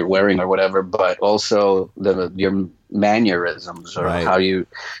what you're wearing or whatever, but also your mannerisms or right. how you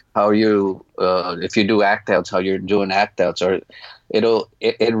if you do act outs, how you're doing act outs, or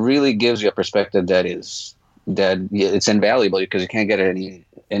it really gives you a perspective that it's invaluable because you can't get it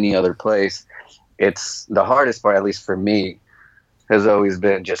any other place. It's the hardest part, at least for me, has always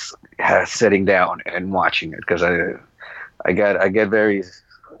been just sitting down and watching it because I get very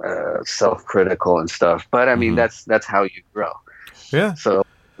self-critical and stuff, but I mean that's how you grow. Yeah. So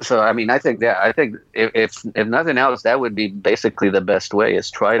I mean I think if nothing else, that would be basically the best way is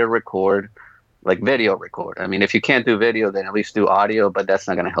try to record, like video record. I mean, if you can't do video, then at least do audio, but that's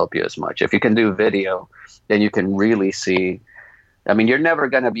not going to help you as much. If you can do video, then you can really see. I mean, you're never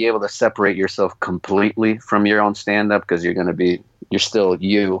going to be able to separate yourself completely from your own stand-up because you're still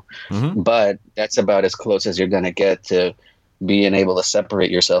you, but that's about as close as you're going to get to being able to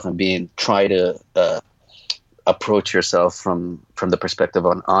separate yourself and try to approach yourself from the perspective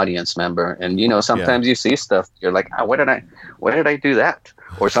of an audience member. And sometimes you see stuff, you're like, why did I do that?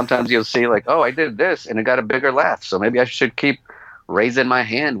 Or sometimes you'll see like, oh, I did this and it got a bigger laugh, so maybe I should keep raising my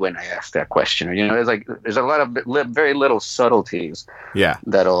hand when I ask that question. Or there's a lot of very little subtleties. Yeah,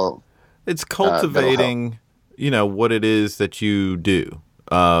 it's cultivating what it is that you do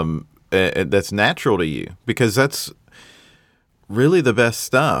that's natural to you, because that's really the best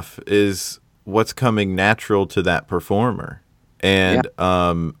stuff is what's coming natural to that performer. And,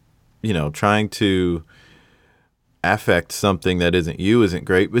 trying to affect something that isn't you isn't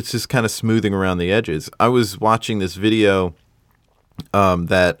great, but it's just kind of smoothing around the edges. I was watching this video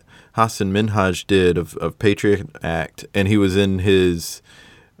that Hassan Minhaj did of Patriot Act, and he was in his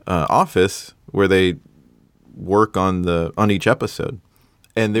office where they work on each episode.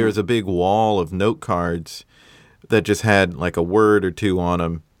 And there's a big wall of note cards that just had like a word or two on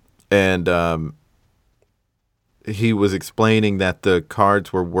them. And he was explaining that the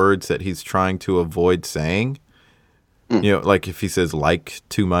cards were words that he's trying to avoid saying. You know, like if he says like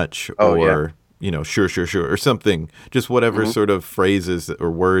too much or, you know, sure, or something, just whatever sort of phrases or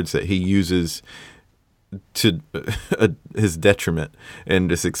words that he uses to his detriment and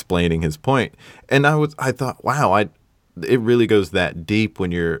just explaining his point. And I thought, wow, it really goes that deep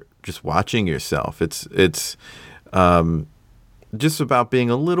when you're just watching yourself. It's just about being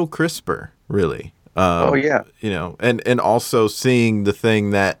a little crisper, really. You know, and also seeing the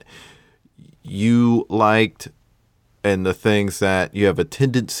thing that you liked and the things that you have a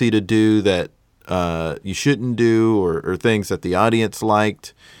tendency to do that you shouldn't do, or things that the audience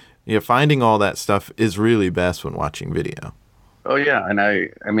liked. You know, finding all that stuff is really best when watching video. Oh yeah, and I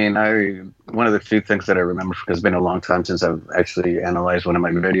mean, one of the few things that I remember, because it's been a long time since I've actually analyzed one of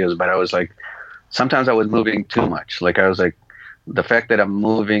my videos, but I was like, sometimes I was moving too much. Like I was like, the fact that I'm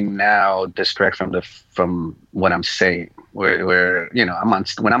moving now distracts from what I'm saying. Where you know,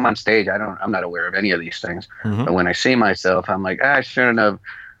 when I'm on stage, I'm not aware of any of these things. But when I see myself, I'm like, I shouldn't have.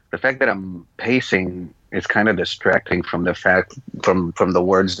 The fact that I'm pacing is kind of distracting from the fact from the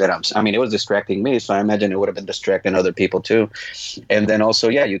words that I mean, it was distracting me, so I imagine it would have been distracting other people too. And then also,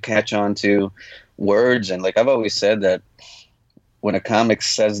 yeah, you catch on to words, and like I've always said that when a comic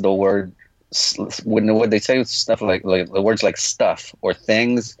says the word, when they say stuff like the words like stuff or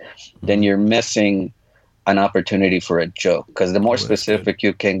things, then you're missing an opportunity for a joke, because the more specific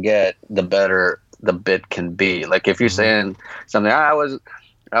you can get, the better the bit can be. Like if you're saying something, I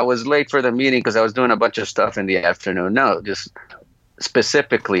was late for the meeting because I was doing a bunch of stuff in the afternoon. No, just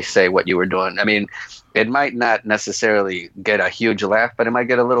specifically say what you were doing. I mean, it might not necessarily get a huge laugh, but it might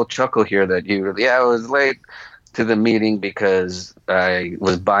get a little chuckle here that I was late to the meeting because I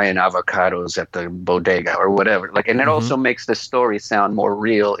was buying avocados at the bodega or whatever. Like, and it also makes the story sound more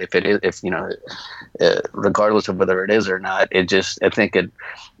real if you know, regardless of whether it is or not. I think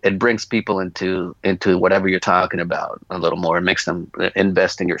it brings people into whatever you're talking about a little more. It makes them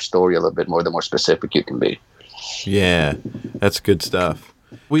invest in your story a little bit more, the more specific you can be. Yeah, that's good stuff.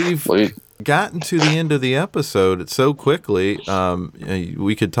 We've gotten to the end of the episode so quickly.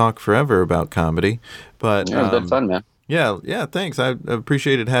 We could talk forever about comedy, but yeah, it's been fun, man. Yeah, thanks. I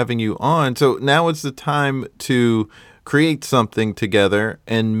appreciated having you on. So now it's the time to create something together,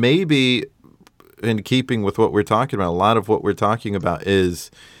 and maybe in keeping with what we're talking about, a lot of what we're talking about is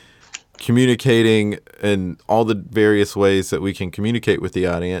communicating in all the various ways that we can communicate with the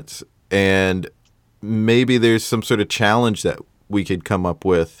audience, and maybe there's some sort of challenge that we could come up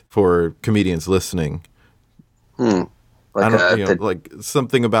with for comedians listening. Like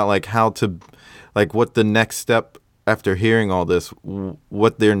something about like how to, like what the next step after hearing all this,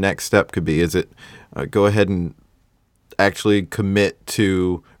 what their next step could be. Is it go ahead and actually commit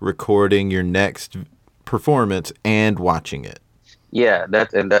to recording your next performance and watching it? Yeah,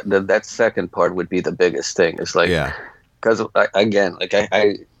 that second part would be the biggest thing. It's like, because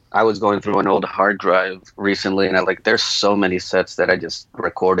I was going through an old hard drive recently, and there's so many sets that I just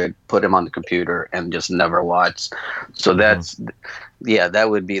recorded, put them on the computer, and just never watched. So that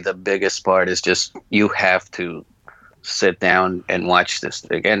would be the biggest part, is just you have to sit down and watch this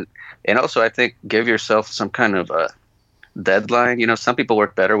thing. And also I think give yourself some kind of a deadline. You know, some people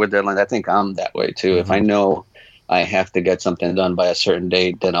work better with deadlines. I think I'm that way too. If I know I have to get something done by a certain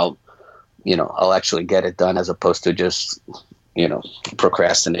date, then I'll actually get it done, as opposed to just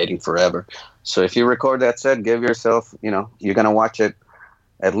procrastinating forever. So if you record that set, give yourself, you're going to watch it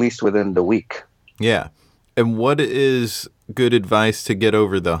at least within the week. Yeah. And what is good advice to get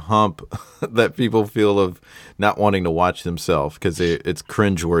over the hump that people feel of not wanting to watch themselves because it's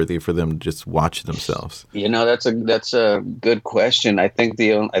cringeworthy for them to just watch themselves? That's a good question. I think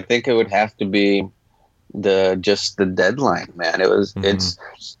it would have to be the deadline, man. The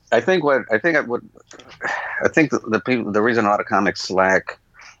reason a lot of comics slack,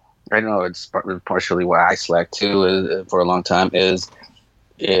 I know it's partially why I slack too, for a long time, is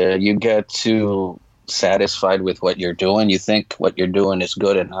you get too satisfied with what you're doing. You think what you're doing is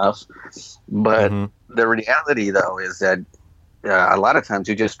good enough, but the reality though is that a lot of times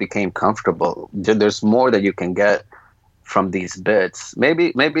you just became comfortable. There's more that you can get from these bits.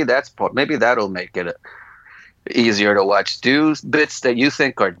 Maybe that'll make it easier to watch. Do bits that you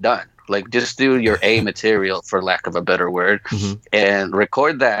think are done. Like, just do your A material, for lack of a better word, and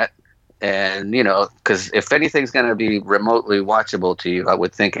record that. And, because if anything's going to be remotely watchable to you, I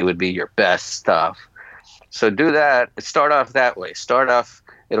would think it would be your best stuff. So do that. Start off that way.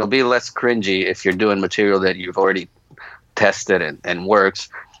 It'll be less cringy if you're doing material that you've already tested and works.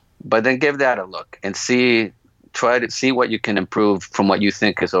 But then give that a look and try to see what you can improve from what you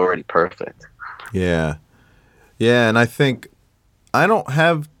think is already perfect. Yeah. Yeah, and I think I don't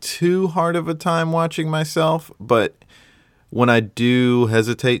have too hard of a time watching myself, but when I do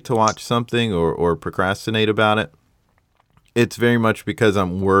hesitate to watch something or procrastinate about it, it's very much because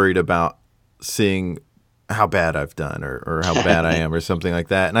I'm worried about seeing how bad I've done or how bad I am or something like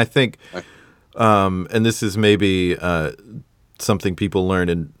that. And I think, and this is maybe something people learn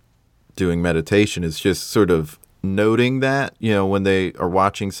in doing meditation, is just sort of noting that, when they are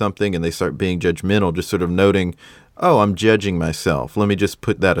watching something and they start being judgmental, just sort of noting, oh, I'm judging myself. Let me just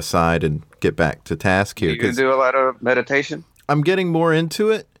put that aside and get back to task here. You do a lot of meditation? I'm getting more into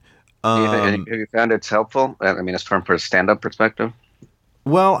it. Have you found it's helpful? I mean, it's from a stand-up perspective.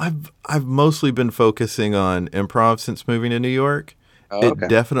 Well, I've mostly been focusing on improv since moving to New York. Oh, okay. It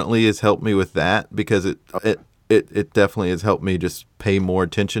definitely has helped me with that because it definitely has helped me just pay more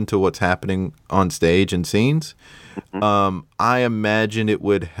attention to what's happening on stage and scenes. Mm-hmm. I imagine it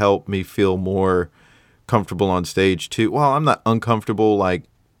would help me feel more comfortable on stage too. Well, I'm not uncomfortable like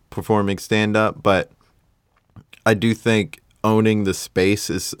performing stand-up, but I do think owning the space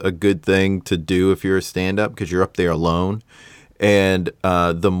is a good thing to do if you're a stand-up because you're up there alone. And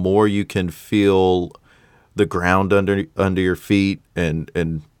the more you can feel the ground under your feet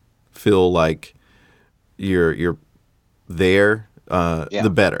and feel like you're there,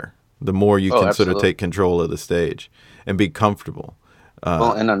 the better. The more you can absolutely. sort of take control of the stage and be comfortable.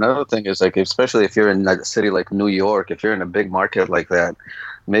 Well, and another thing is, like, especially if you're in a city like New York, if you're in a big market like that,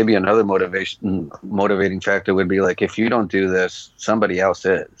 maybe another motivating factor would be, like, if you don't do this, somebody else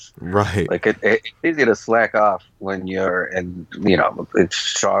is. Right. Like, it's easy to slack off when you're in, it's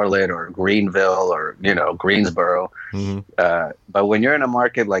Charlotte or Greenville or, Greensboro. Mm-hmm. But when you're in a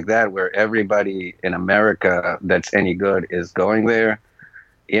market like that where everybody in America that's any good is going there,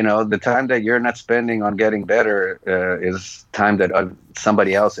 the time that you're not spending on getting better is time that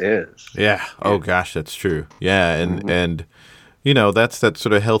somebody else is. Yeah. Oh, gosh, that's true. Yeah. And that's that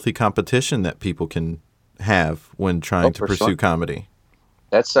sort of healthy competition that people can have when trying to pursue comedy.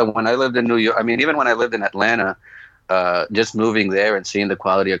 That's when I lived in New York. I mean, even when I lived in Atlanta, just moving there and seeing the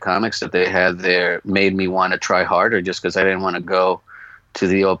quality of comics that they had there made me want to try harder just because I didn't want to go to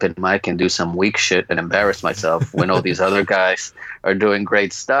the open mic and do some weak shit and embarrass myself when all these other guys are doing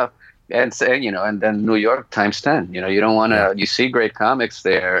great stuff. And say, and then New York times 10, you don't want to, you see great comics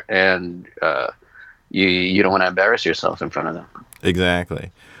there and you don't want to embarrass yourself in front of them.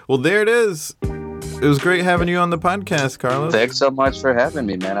 Exactly. Well, there it is. It was great having you on the podcast, Carlos. Thanks so much for having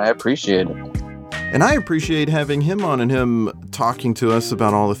me, man. I appreciate it. And I appreciate having him on and him talking to us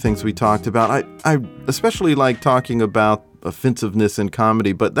about all the things we talked about. I especially like talking about offensiveness in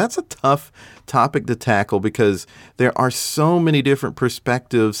comedy, but that's a tough topic to tackle because there are so many different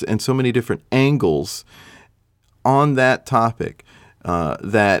perspectives and so many different angles on that topic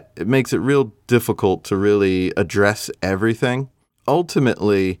that it makes it real difficult to really address everything.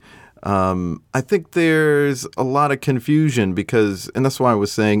 Ultimately, I think there's a lot of confusion because, and that's why I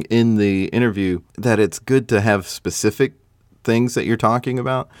was saying in the interview that it's good to have specific things that you're talking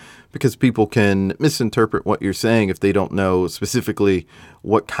about because people can misinterpret what you're saying if they don't know specifically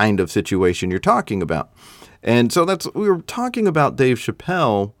what kind of situation you're talking about. And so we were talking about Dave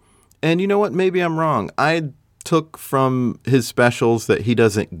Chappelle, and you know what? Maybe I'm wrong. I took from his specials that he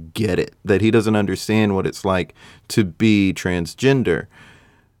doesn't get it, that he doesn't understand what it's like to be transgender.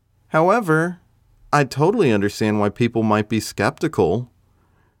 However, I totally understand why people might be skeptical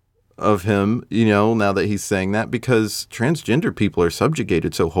of him, now that he's saying that, because transgender people are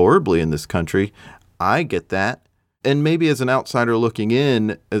subjugated so horribly in this country. I get that. And maybe as an outsider looking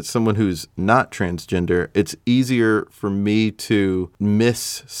in, as someone who's not transgender, it's easier for me to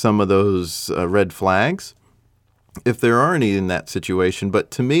miss some of those red flags, if there are any in that situation. But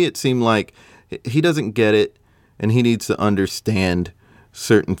to me, it seemed like he doesn't get it, and he needs to understand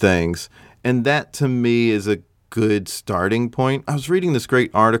certain things. And that, to me, is a good starting point. I was reading this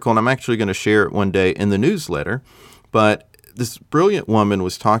great article, and I'm actually going to share it one day in the newsletter, but this brilliant woman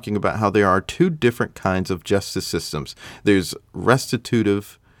was talking about how there are two different kinds of justice systems. There's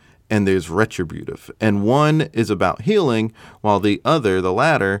restitutive and there's retributive. And one is about healing, while the other, the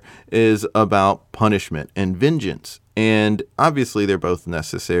latter, is about punishment and vengeance. And obviously they're both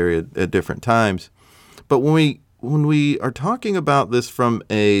necessary at different times. But when we are talking about this from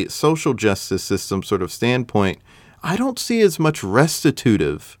a social justice system sort of standpoint, I don't see as much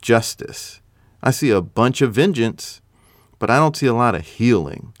restitutive justice. I see a bunch of vengeance, but I don't see a lot of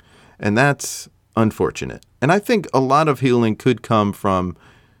healing. And that's unfortunate. And I think a lot of healing could come from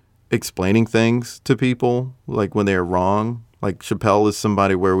explaining things to people, like when they're wrong. Like Chappelle is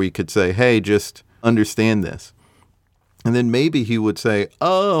somebody where we could say, hey, just understand this. And then maybe he would say,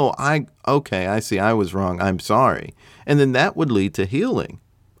 okay, I see, I was wrong, I'm sorry. And then that would lead to healing.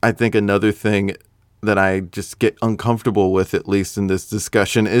 I think another thing that I just get uncomfortable with, at least in this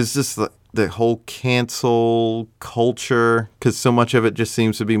discussion, is just the whole cancel culture, because so much of it just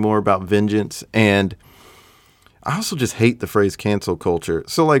seems to be more about vengeance. And I also just hate the phrase cancel culture.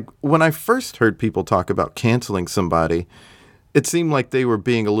 So like when I first heard people talk about canceling somebody, it seemed like they were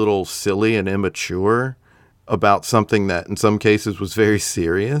being a little silly and immature about something that in some cases was very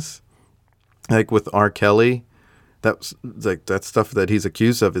serious. Like with R. Kelly, that stuff that he's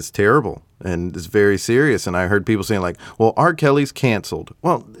accused of is terrible and is very serious. And I heard people saying like, well, R. Kelly's canceled.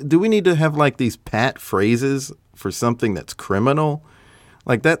 Well, do we need to have like these pat phrases for something that's criminal?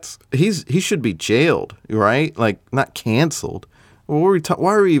 Like he should be jailed, right? Like not canceled. Well,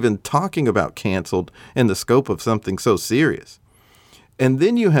 why are we even talking about canceled in the scope of something so serious? And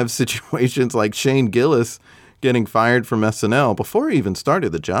then you have situations like Shane Gillis getting fired from SNL before he even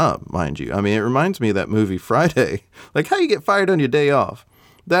started the job, mind you. I mean, it reminds me of that movie Friday. Like, how you get fired on your day off?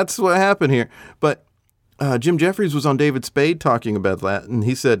 That's what happened here. But Jim Jeffries was on David Spade talking about that, and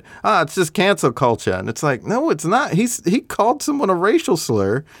he said, it's just cancel culture. And it's like, no, it's not. He called someone a racial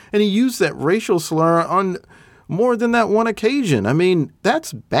slur, and he used that racial slur on more than that one occasion. I mean,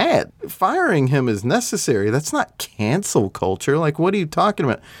 that's bad. Firing him is necessary. That's not cancel culture. Like, what are you talking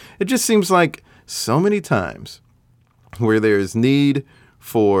about? It just seems like so many times where there's need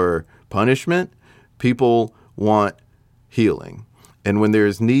for punishment, people want healing. And when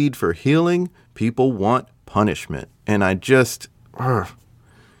there's need for healing, people want punishment. And I just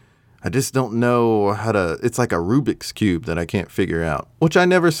don't know how to, it's like a Rubik's Cube that I can't figure out, which I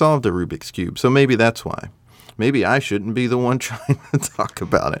never solved a Rubik's Cube. So maybe that's why. Maybe I shouldn't be the one trying to talk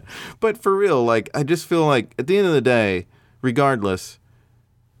about it. But for real, like, I just feel like at the end of the day, regardless,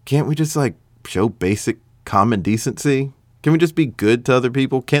 can't we just like show basic common decency? Can we just be good to other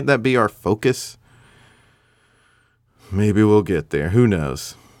people? Can't that be our focus? Maybe we'll get there. Who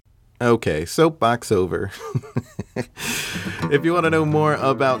knows? Okay, soapbox over. If you want to know more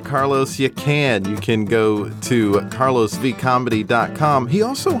about Carlos, you can. You can go to carlosvcomedy.com. He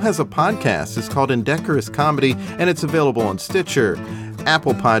also has a podcast. It's called Indecorous Comedy, and it's available on Stitcher,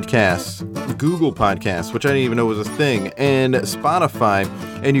 Apple Podcasts, Google Podcasts, which I didn't even know was a thing, and Spotify.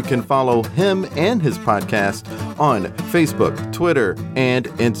 And you can follow him and his podcast on Facebook, Twitter, and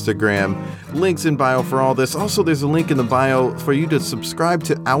Instagram. Links in bio for all this. Also, there's a link in the bio for you to subscribe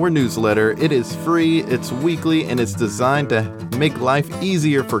to our newsletter. It is free, it's weekly, and it's designed to make life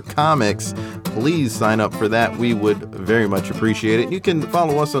easier for comics. Please sign up for that. We would very much appreciate it. You can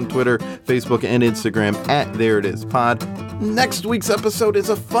follow us on Twitter, Facebook, and Instagram at ThereItIsPod. Next week's episode is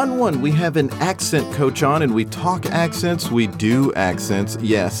a fun one. We have an accent coach on, and we talk accents. We do accents.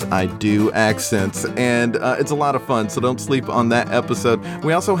 Yes, I do accents. And it's a lot of fun, so don't sleep on that episode.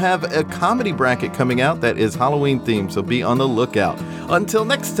 We also have a comedy bracket coming out that is Halloween themed, so be on the lookout. Until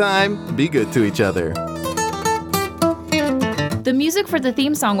next time, be good to each other. The music for the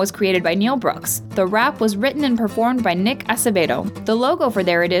theme song was created by Neil Brooks. The rap was written and performed by Nick Acevedo. The logo for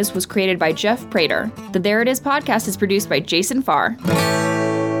There It Is was created by Jeff Prater. The There It Is podcast is produced by Jason Farr.